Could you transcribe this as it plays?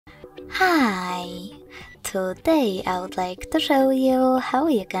Hi! Today I would like to show you how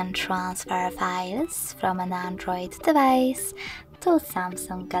you can transfer files from an Android device to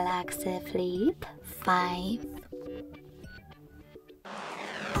Samsung Galaxy Flip 5.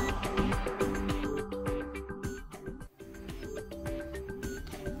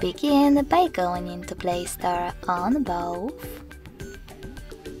 Begin by going into Play Store on both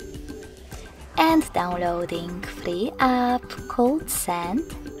and downloading free app called Send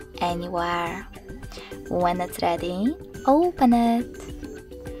Anywhere. When it's ready, open it.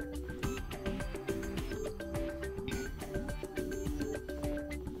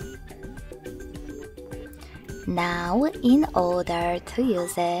 Now, in order to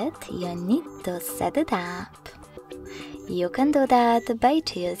use it, you need to set it up. You can do that by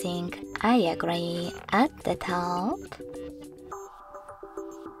choosing I agree at the top,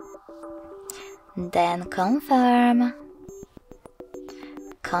 then confirm,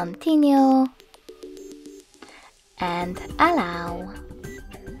 continue, and allow.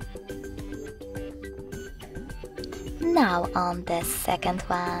 Now on the second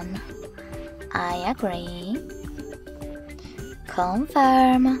one, I agree,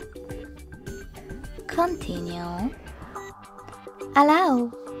 confirm, continue,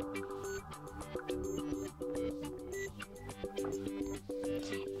 allow.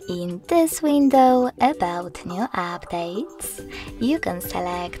 In this window about new updates, you can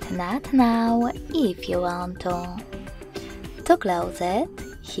select Not Now if you want to. To close it,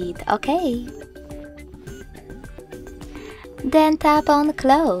 hit OK. Then tap on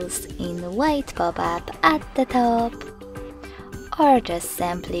Close in white pop-up at the top, or just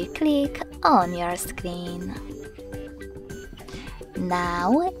simply click on your screen.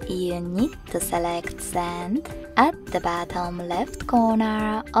 Now you need to select Send at the bottom left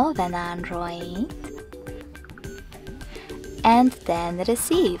corner of an Android, and then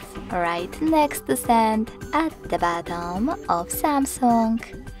Receive right next to Send at the bottom of Samsung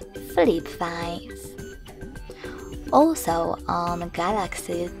Flip 5. Also on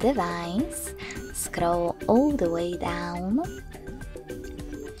Galaxy device, scroll all the way down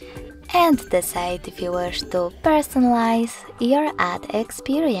and decide if you wish to personalize your ad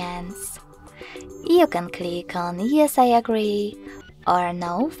experience. You can click on Yes, I agree or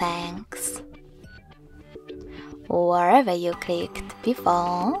No, thanks. Wherever you clicked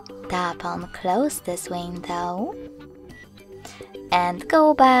before, tap on Close this window and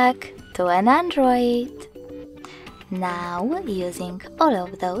go back to an Android. Now, using all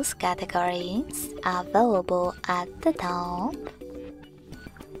of those categories available at the top,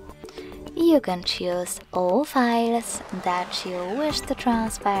 you can choose all files that you wish to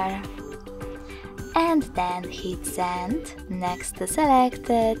transfer and then hit Send next to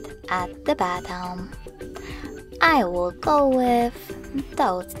Selected at the bottom. I will go with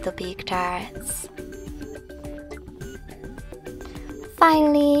those two pictures.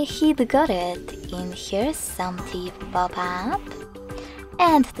 Finally, hit Got It in Here's Some Tip pop-up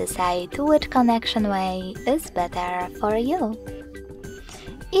and decide which connection way is better for you.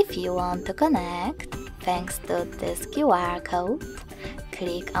 If you want to connect, thanks to this QR code,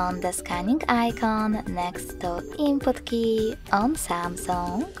 click on the scanning icon next to Input key on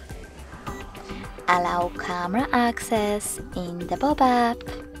Samsung, allow camera access in the pop-up,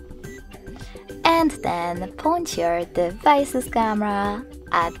 and then point your device's camera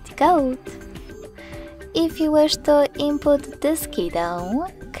at the code. If you wish to input this key though,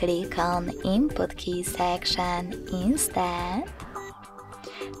 click on Input key section instead.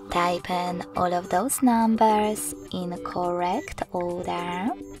 Type in all of those numbers in correct order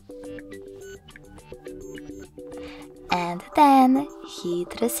and then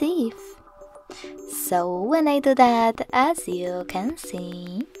hit Receive. So when I do that, as you can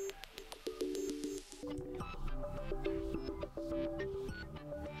see,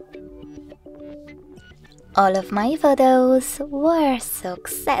 all of my photos were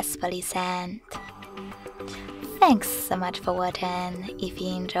successfully sent. Thanks so much for watching. If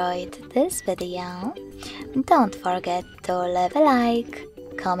you enjoyed this video, don't forget to leave a like,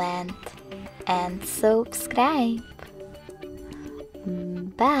 comment and subscribe.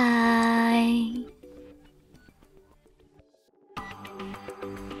 Bye!